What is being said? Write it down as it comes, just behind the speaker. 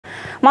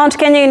Mount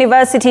Kenya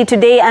University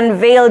today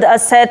unveiled a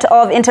set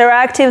of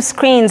interactive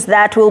screens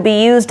that will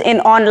be used in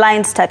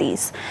online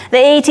studies. The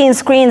 18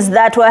 screens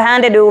that were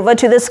handed over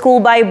to the school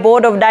by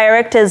Board of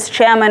Directors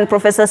Chairman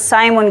Professor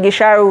Simon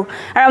Gicharu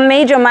are a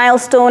major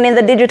milestone in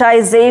the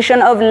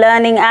digitization of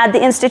learning at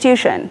the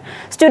institution.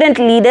 Student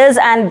leaders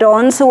and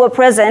dons who were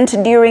present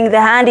during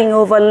the handing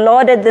over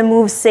lauded the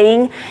move,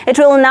 saying it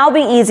will now be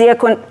easier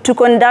to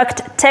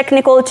conduct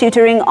technical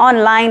tutoring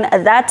online,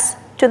 thanks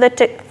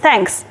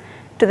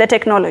to the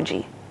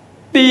technology.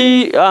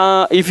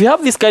 If you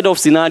have this kind of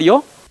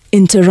scenario,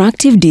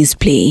 interactive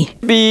display,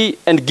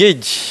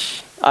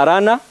 engage a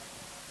runner.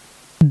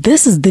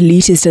 This is the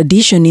latest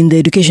addition in the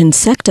education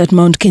sector at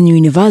Mount Kenya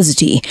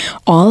University,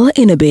 all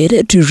in a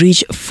bid to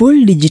reach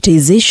full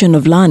digitization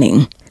of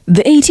learning.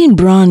 The 18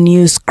 brand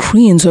new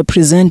screens were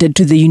presented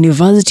to the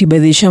university by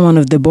the chairman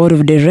of the board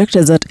of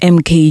directors at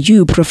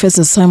MKU,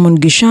 Professor Simon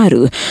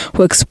Gicharu,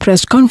 who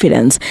expressed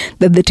confidence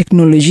that the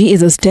technology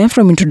is a step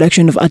from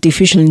introduction of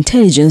artificial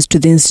intelligence to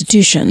the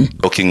institution.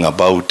 Talking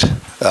about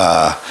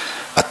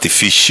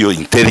artificial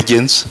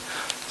intelligence,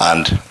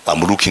 and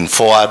I'm looking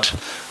forward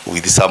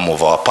with some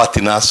of our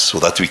partners so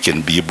that we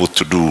can be able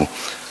to do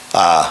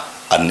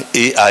an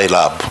AI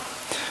lab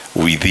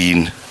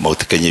within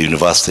Mount Kenya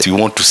University. We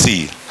want to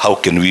see how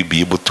can we be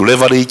able to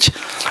leverage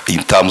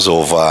in terms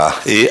of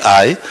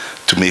AI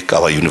to make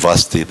our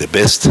university the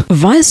best.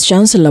 Vice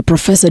Chancellor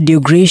Professor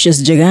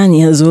Deogratius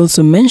Jagani has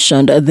also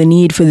mentioned the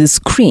need for the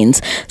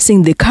screens,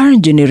 saying the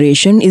current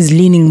generation is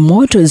leaning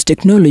more towards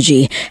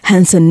technology,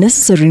 hence a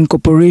necessary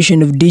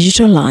incorporation of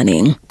digital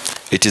learning.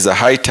 It is a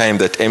high time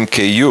that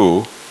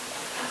MKU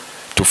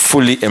to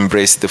fully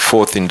embrace the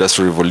fourth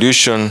industrial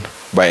revolution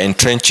by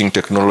entrenching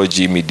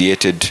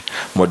technology-mediated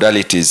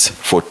modalities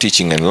for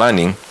teaching and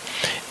learning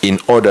in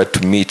order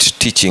to meet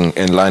teaching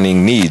and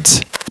learning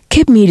needs.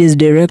 Cape Media's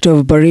Director of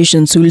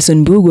Operations,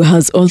 Wilson Bugu,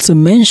 has also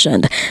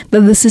mentioned that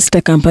the sister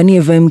company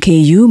of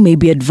MKU may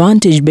be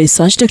advantaged by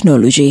such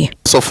technology.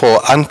 So for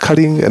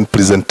anchoring and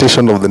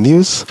presentation of the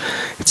news,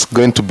 it's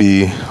going to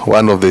be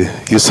one of the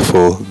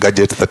useful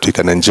gadgets that we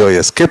can enjoy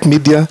as Cape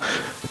Media,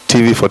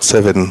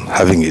 TV47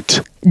 having it.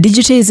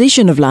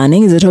 Digitization of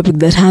learning is a topic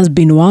that has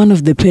been one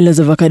of the pillars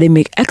of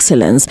academic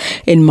excellence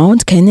in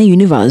Mount Kenya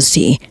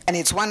University. And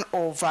it's one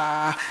of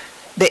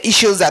the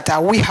issues that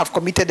we have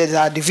committed as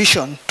a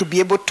division to be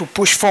able to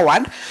push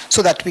forward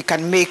so that we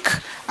can make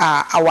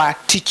our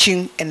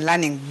teaching and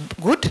learning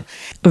good.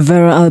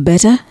 Vera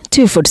Alberta,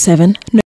 TV47,